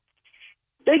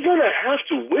 they're going to have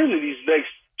to win in these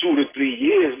next 2 to 3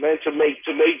 years, man, to make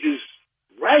this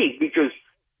right, because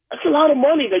that's a lot of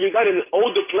money that you got in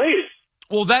older players.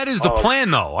 Well, that is the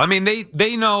plan, though. I mean,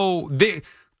 they know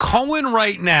Cohen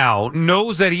right now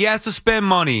knows that he has to spend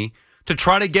money to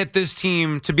try to get this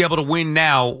team to be able to win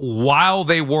now while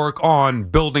they work on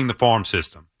building the farm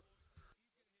system.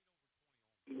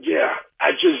 Yeah,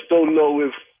 I just don't know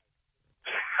if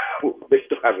they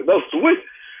still have enough to win.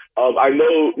 I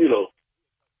know,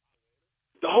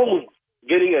 the whole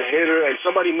getting a hitter, and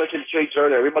somebody mentioned Trey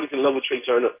Turner. Everybody's in love with Trey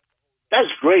Turner.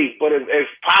 That's great, but if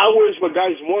power is what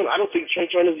guys want, I don't think Trey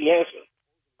Turner's the answer.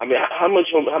 I mean, how many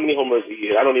homers did he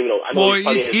hit? I don't even know.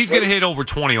 He's going to hit over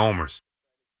 20 homers.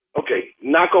 Okay,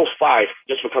 knock off 5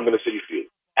 just for coming to Citi Field.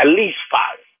 At least 5.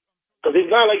 Because he's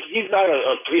not a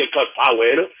clear-cut power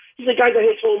hitter. He's a guy that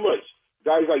hits home runs.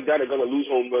 Guys like that are going to lose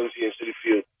home runs here in Citi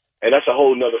Field, and that's a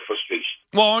whole nother frustration.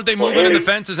 Well, aren't they moving in the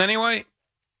fences anyway?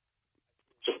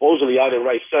 Supposedly out in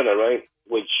right center, right?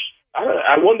 Which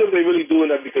I wonder if they're really doing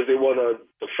that because they want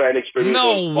the fan experience.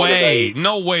 No way.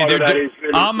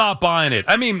 I'm not buying it.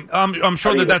 I mean, I'm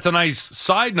sure that's a nice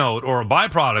side note or a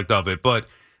byproduct of it, but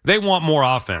they want more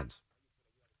offense.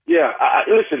 Yeah,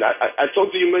 listen, I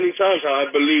talked to you many times how I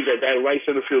believe that right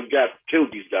center field gap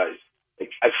killed these guys.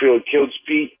 I feel it killed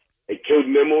Speed, it killed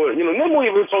Nimmo. You know, Nimmo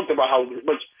even talked about how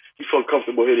much he felt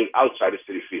comfortable hitting outside of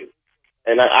Citi Field.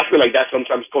 And I feel like that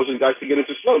sometimes causes guys to get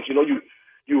into slumps. You know,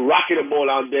 you rocking the ball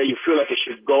out there, you feel like it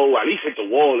should go, at least hit the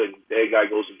wall, and the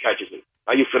guy goes and catches it.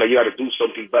 Now you feel like you got to do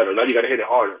something better. Now you got to hit it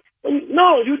harder. And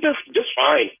no, you just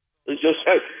fine. It's just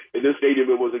in this stadium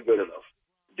it wasn't good enough.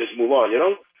 Just move on, you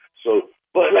know? So,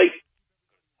 but like,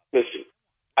 listen,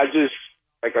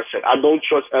 like I said, I don't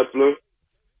trust Eppler.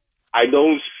 I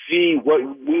don't see what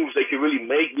moves they can really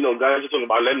make. You know, guys are talking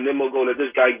about letting Nimmo go, let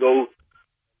this guy go.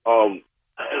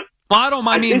 Well, I don't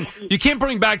mind. I mean, you can't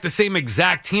bring back the same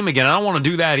exact team again. I don't want to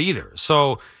do that either.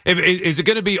 So, is it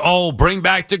going to be, bring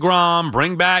back DeGrom,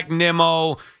 bring back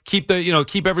Nimmo, keep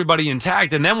everybody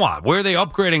intact, and then what? Where are they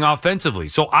upgrading offensively?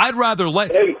 So, I'd rather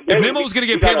if Nimmo's going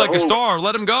to get paid like a star,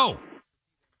 let him go.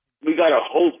 We got to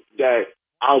hope that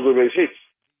Alvarez hits,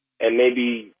 and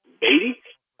maybe Beatty.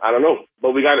 I don't know,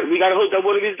 but we got to hope that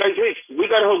one of these guys hits. We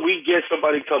got to hope we get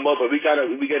somebody come up, or we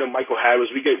get a Michael Harris.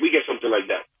 We get something like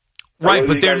that. Right,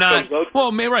 but they're not.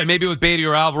 Well, right, maybe with Beatty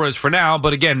or Alvarez for now,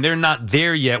 but again, they're not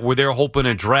there yet where they're hoping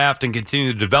to draft and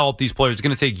continue to develop these players. It's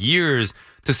going to take years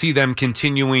to see them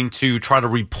continuing to try to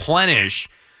replenish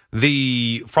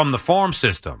from the farm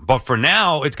system. But for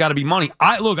now, it's got to be money.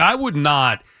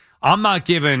 I'm not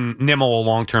giving Nimmo a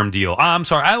long-term deal. I'm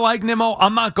sorry. I like Nimmo.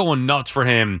 I'm not going nuts for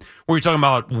him where you're talking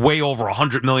about way over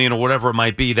 $100 million or whatever it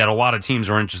might be that a lot of teams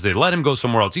are interested. Let him go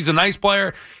somewhere else. He's a nice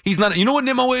player. He's not. You know what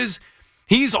Nimmo is?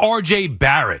 He's R.J.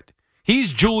 Barrett.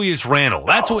 He's Julius Randle.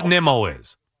 That's what Nimmo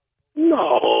is.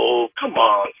 No, come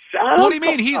on, Sal. What do you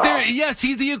mean? He's there. Yes,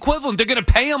 he's the equivalent. They're going to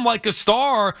pay him like a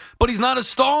star, but he's not a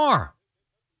star.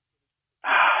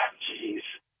 Jeez.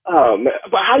 Oh, man.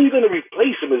 But how are you going to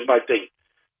replace him is my thing.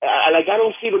 I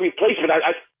don't see the replacement.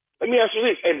 Let me ask you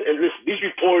this, and listen, these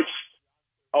reports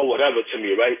are whatever to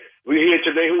me, right? We hear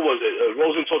today, who was it?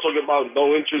 Rosenthal talking about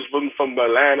no interest from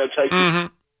Atlanta, Texas.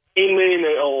 Mm-hmm. Eamon and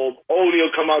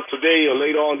O'Neal come out today or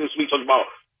later on this week talking about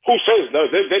who says no,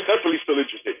 they're definitely still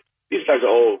interested. These guys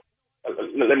are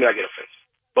let me not get offensive,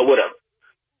 but whatever.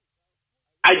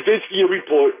 I did see a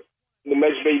report the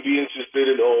Mets may be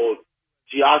interested in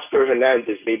Teoscar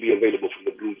Hernandez may be available from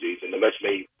the Blue Jays, and the Mets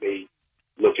may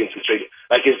look into trading.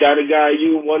 Like, is that a guy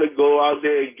you want to go out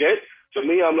there and get? To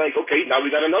me, I'm like, okay, now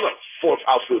we got another fourth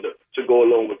outfielder to go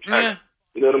along with Tanner. Yeah.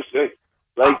 You know what I'm saying?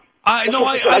 Like,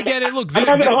 I get it. Look, I'm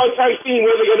having a hard time seeing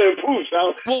where they're going to improve,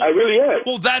 Sal. Well, I really am.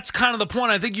 Well, that's kind of the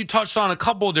point. I think you touched on a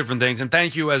couple of different things, and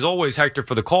thank you, as always, Hector,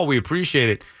 for the call. We appreciate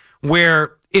it.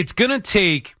 Where it's going to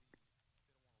take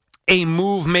a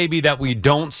move maybe that we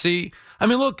don't see. I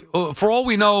mean, look, for all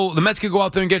we know, the Mets could go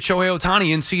out there and get Shohei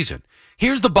Ohtani in season.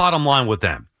 Here's the bottom line with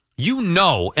them. You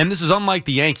know, and this is unlike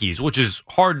the Yankees, which is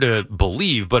hard to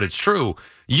believe, but it's true.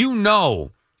 You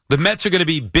know the Mets are going to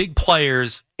be big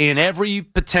players in every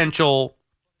potential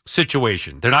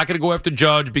situation. They're not going to go after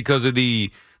Judge because of they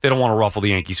don't want to ruffle the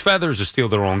Yankees' feathers or steal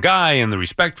their own guy and the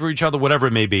respect for each other, whatever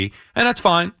it may be, and that's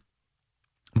fine.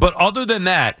 But other than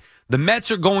that, the Mets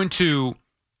are going to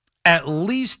at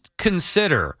least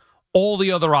consider all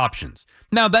the other options.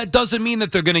 Now, that doesn't mean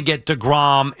that they're going to get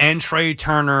DeGrom and Trey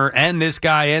Turner and this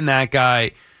guy and that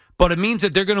guy, but it means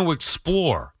that they're going to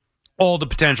explore all the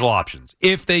potential options.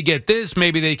 If they get this,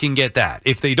 maybe they can get that.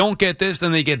 If they don't get this,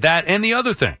 then they get that and the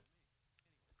other thing.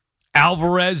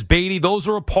 Alvarez, Beatty, those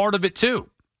are a part of it too.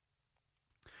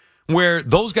 Where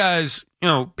those guys,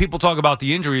 people talk about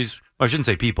the injuries. I shouldn't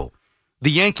say people.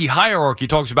 The Yankee hierarchy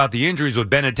talks about the injuries with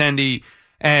Benintendi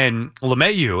and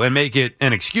LeMahieu and make it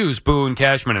an excuse. Boone,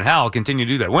 Cashman, and Howell continue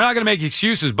to do that. We're not going to make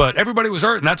excuses, but everybody was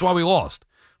hurt, and that's why we lost.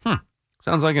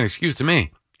 Sounds like an excuse to me.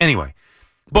 Anyway,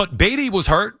 but Beatty was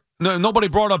hurt. Nobody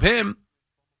brought up him.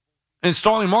 And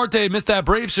Starling Marte missed that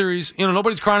Brave series.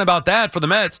 Nobody's crying about that for the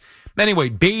Mets. Anyway,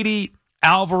 Beatty,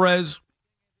 Alvarez,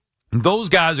 those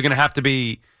guys are going to have to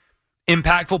be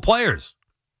impactful players.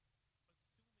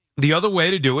 The other way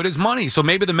to do it is money. So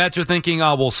maybe the Mets are thinking,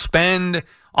 we'll spend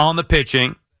on the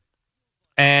pitching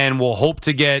and we'll hope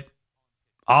to get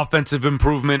offensive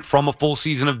improvement from a full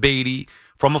season of Beatty,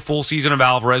 from a full season of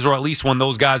Alvarez, or at least when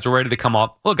those guys are ready to come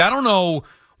up. Look, I don't know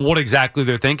what exactly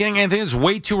they're thinking. I think it's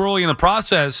way too early in the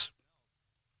process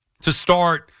to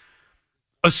start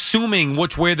assuming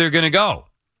which way they're going to go.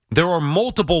 There are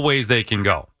multiple ways they can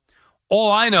go.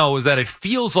 All I know is that it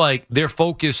feels like they're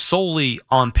focused solely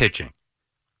on pitching.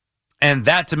 And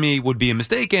that, to me, would be a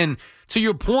mistake. And to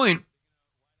your point,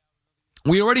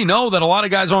 we already know that a lot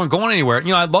of guys aren't going anywhere.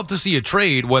 I'd love to see a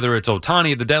trade, whether it's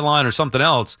Ohtani at the deadline or something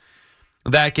else,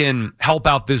 that can help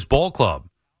out this ball club.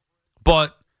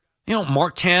 But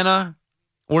Mark Canna,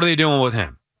 what are they doing with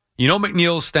him?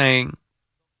 McNeil's staying.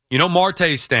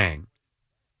 Marte's staying.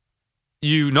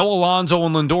 Alonso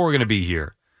and Lindor are going to be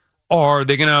here. Are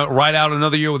they going to ride out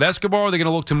another year with Escobar, or are they going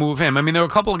to look to move him? I mean, there are a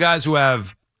couple of guys who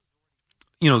have,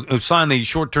 signed these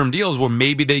short-term deals where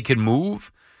maybe they can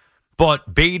move.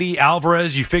 But Beatty,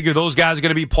 Alvarez, you figure those guys are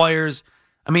going to be players.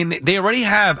 I mean, they already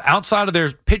have, outside of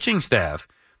their pitching staff,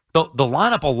 the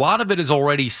lineup, a lot of it is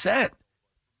already set.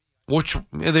 Which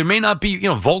there may not be,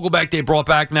 Vogelbach they brought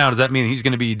back now. Does that mean he's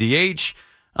going to be DH?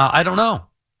 I don't know.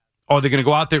 Are they going to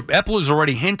go out there? Epler's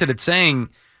already hinted at saying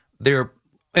they're,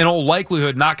 in all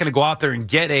likelihood, not going to go out there and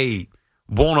get a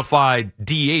bona fide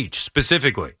DH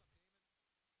specifically,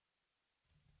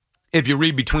 if you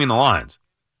read between the lines.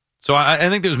 So I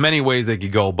think there's many ways they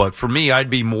could go, but for me, I'd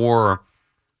be more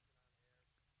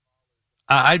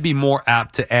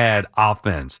apt to add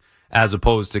offense as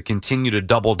opposed to continue to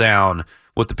double down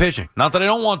with the pitching. Not that I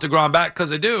don't want DeGrom back,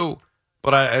 because I do,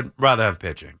 but I'd rather have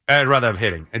pitching. I'd rather have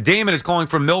hitting. And Damon is calling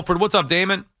from Milford. What's up,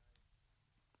 Damon?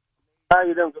 How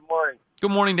you doing? Good morning.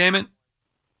 Good morning, Damon.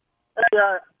 Hey,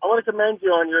 I want to commend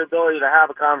you on your ability to have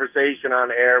a conversation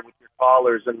on air with your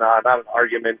callers and not an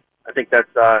argument. I think that's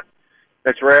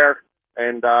rare,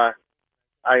 and I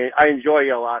enjoy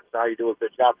you a lot. So how you do a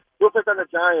good job. Real quick on the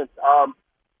Giants.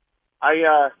 I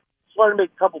just wanted to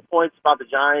make a couple points about the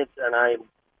Giants, and I'm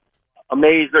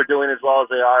amazed they're doing as well as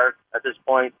they are at this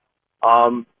point.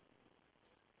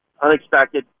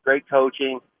 Unexpected, great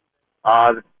coaching,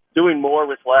 doing more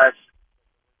with less.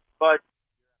 But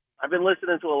I've been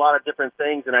listening to a lot of different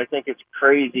things, and I think it's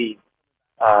crazy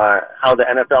how the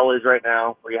NFL is right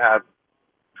now, where you have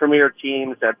premier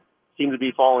teams that seem to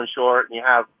be falling short, and you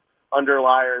have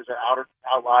underliers or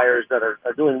outliers that are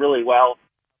doing really well.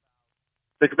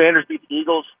 The Commanders beat the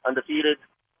Eagles, undefeated.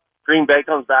 Green Bay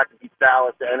comes back and beats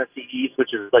Dallas, the NFC East,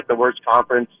 which is like the worst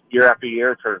conference year after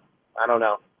year for,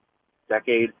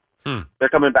 decade. They're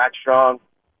coming back strong.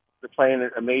 They're playing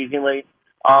it amazingly.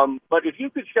 But if you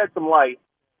could shed some light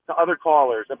to other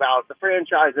callers about the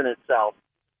franchise in itself,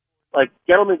 like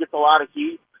Gettleman gets a lot of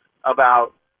heat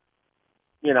about,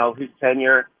 his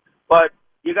tenure, but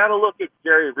you got to look at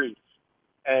Jerry Reese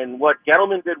and what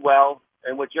Gettleman did well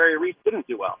and what Jerry Reese didn't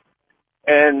do well.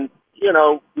 And,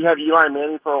 we had Eli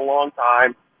Manning for a long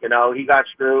time. He got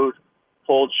screwed,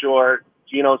 pulled short,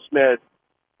 Geno Smith,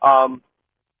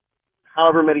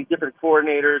 however many different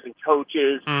coordinators and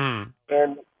coaches.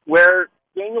 And where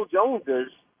Daniel Jones is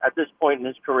at this point in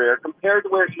his career compared to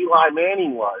where Eli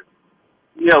Manning was,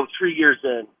 3 years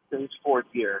in to his fourth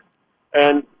year.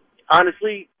 And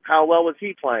honestly, how well was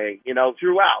he playing,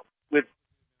 throughout with,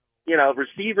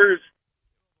 receivers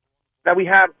that we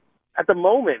have at the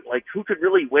moment? Like, who could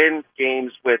really win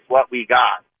games with what we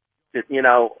got?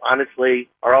 Honestly,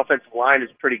 our offensive line is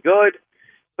pretty good.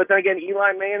 But then again,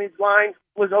 Eli Manning's line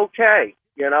was okay.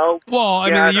 Well, I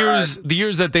mean, the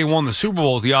years that they won the Super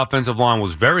Bowls, the offensive line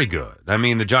was very good. I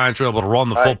mean, the Giants were able to run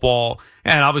the football,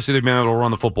 and obviously they've been able to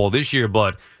run the football this year,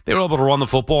 but they were able to run the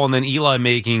football, and then Eli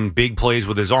making big plays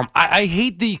with his arm. I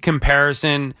hate the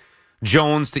comparison,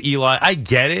 Jones to Eli. I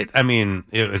get it. I mean,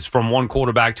 it's from one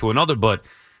quarterback to another, but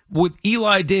what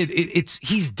Eli did,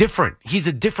 he's different. He's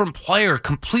a different player,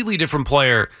 completely different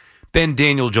player than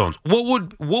Daniel Jones.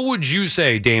 What would you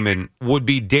say, Damon, would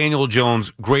be Daniel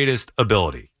Jones' greatest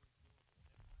ability?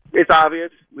 It's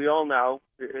obvious. We all know.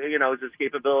 His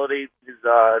escapability, his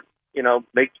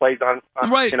make plays on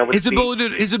right. His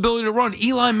ability to run.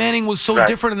 Eli Manning was so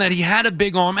different in that he had a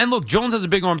big arm, and look, Jones has a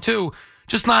big arm too,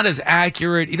 just not as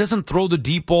accurate. He doesn't throw the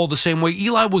deep ball the same way.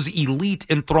 Eli was elite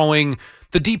in throwing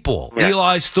the deep ball. Yeah.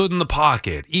 Eli stood in the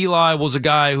pocket. Eli was a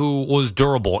guy who was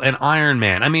durable, an Iron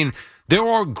Man. I mean, there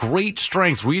are great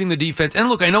strengths reading the defense. And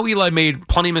look, I know Eli made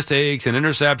plenty of mistakes and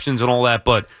interceptions and all that,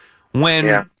 but when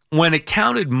it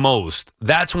counted most,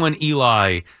 that's when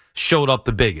Eli showed up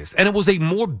the biggest. And it was a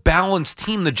more balanced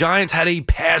team. The Giants had a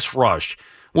pass rush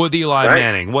with Eli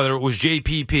Manning, whether it was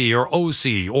JPP or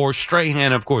OC or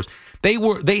Strahan, of course.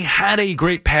 They had a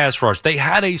great pass rush. They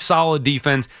had a solid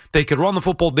defense. They could run the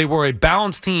football. They were a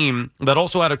balanced team that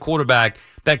also had a quarterback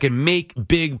that could make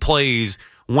big plays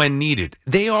when needed.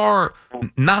 They are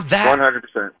not that.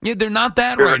 100%. Yeah, they're not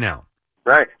that right now.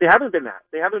 Right. They haven't been that.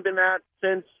 They haven't been that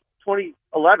since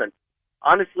 2011.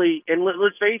 Honestly, and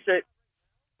let's face it,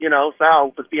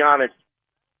 Sal, let's be honest,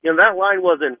 that line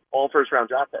wasn't all first-round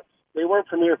draft picks. They weren't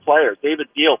premier players. David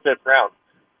Deal, 5th round.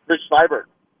 Rich Seibert,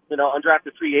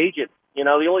 undrafted free agent. The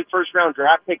only first-round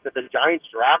draft pick that the Giants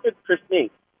drafted, Chris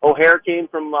Mee. O'Hare came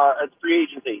from free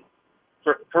agency.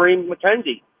 Kareem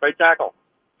McKenzie, right tackle,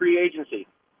 free agency.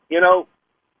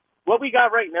 What we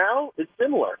got right now is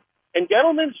similar. And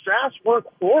Gettleman's drafts weren't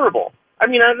horrible. I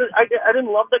mean, I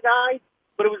didn't love the guy,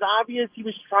 but it was obvious he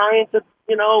was trying to,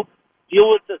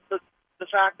 deal with the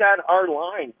fact that our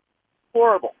line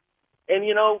horrible. And,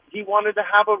 he wanted to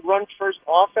have a run-first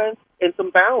offense and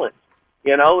some balance.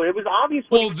 It was obvious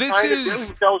what he was trying to do.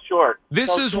 He fell short.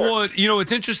 What,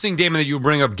 it's interesting, Damon, that you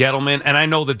bring up Gettleman, and I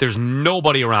know that there's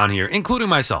nobody around here, including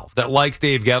myself, that likes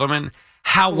Dave Gettleman.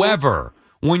 However,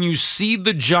 when you see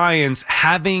the Giants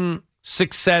having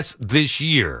success this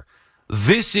year,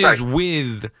 this is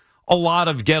with a lot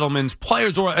of Gettleman's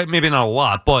players, or maybe not a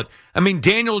lot, but,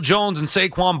 Daniel Jones and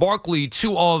Saquon Barkley,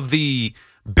 two of the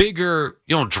bigger,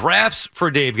 drafts for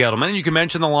Dave Gettleman, and you can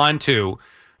mention the line, too.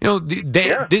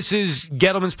 This is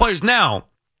Gettleman's players. Now,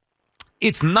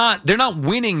 they're not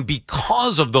winning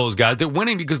because of those guys. They're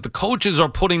winning because the coaches are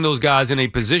putting those guys in a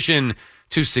position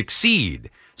to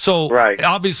succeed. So,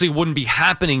 obviously, it wouldn't be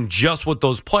happening just with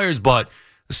those players, but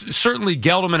certainly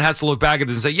Gettleman has to look back at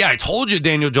this and say, yeah, I told you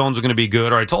Daniel Jones was going to be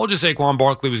good, or I told you Saquon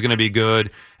Barkley was going to be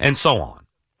good, and so on.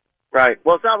 Right.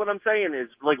 Well, it's not what I'm saying is,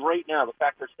 like right now, the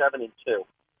fact they're 7-2,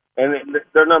 and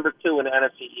they're number 2 in the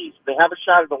NFC East. They have a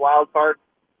shot at the wild card.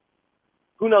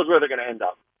 Who knows where they're going to end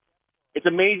up? It's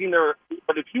amazing.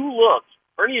 But if you look,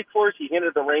 Ernie Accorsi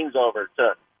handed the reins over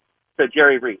to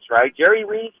Jerry Reese, right? Jerry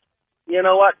Reese, you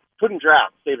know what? Couldn't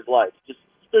draft, save his life. Just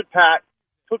stood pat,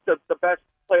 took the best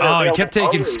player. Oh, he kept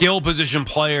taking skill position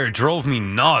player. It drove me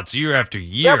nuts year after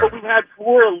year. Yeah, but we had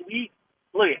 4 elite.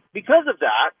 Look, because of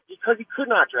that, because he could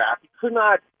not draft, he could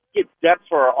not get depth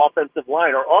for our offensive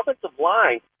line. Our offensive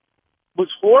line was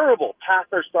horrible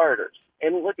past our starters.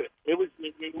 And look at it. It was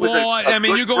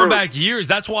you're going back years.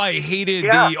 That's why I hated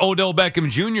the Odell Beckham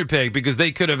Jr. pick, because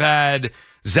they could have had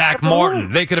Zach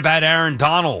Martin. They could have had Aaron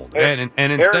Donald. And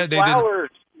instead they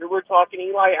didn't. We're talking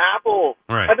Eli Apple.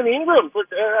 Right. Evan Ingram.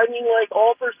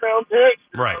 All first-round picks.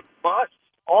 Right. Busts.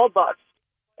 All busts.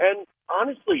 And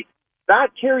honestly,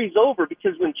 that carries over,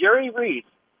 because when Jerry Reese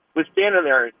was standing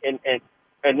there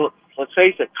and look, let's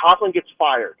face it, Coughlin gets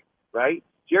fired, right?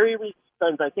 Jerry Reese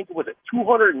spends, I think it was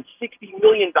 $260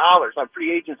 million on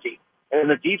free agency and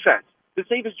the defense to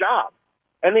save his job.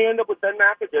 And they end up with Ben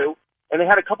McAdoo, and they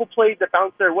had a couple plays that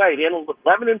bounced their way. They ended up with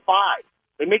 11-5.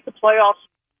 They make the playoffs,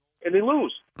 and they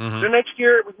lose. Mm-hmm. The next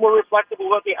year, it was more reflective of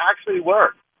what they actually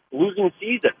were. Losing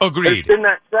season. Agreed. It's been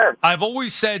that sense. I've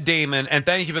always said, Damon, and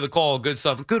thank you for the call, good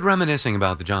stuff, good reminiscing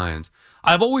about the Giants.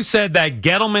 I've always said that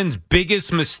Gettleman's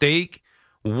biggest mistake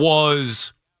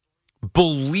was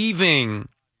believing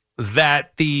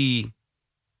that the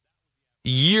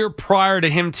year prior to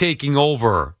him taking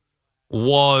over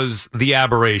was the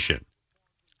aberration,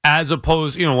 as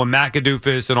opposed, when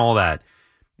McAdoofus and all that.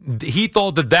 He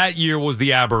thought that year was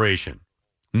the aberration,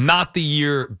 not the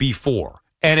year before.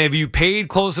 And if you paid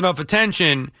close enough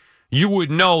attention, you would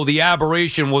know the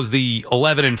aberration was the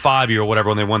 11-5 year or whatever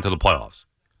when they went to the playoffs.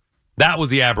 That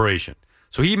was the aberration.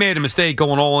 So he made a mistake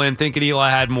going all in, thinking Eli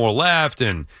had more left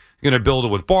and going to build it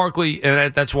with Barkley.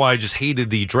 And that's why I just hated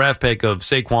the draft pick of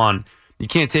Saquon. You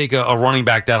can't take a running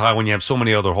back that high when you have so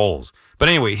many other holes. But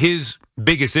anyway, his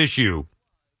biggest issue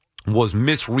was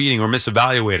misreading or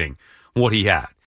misevaluating what he had.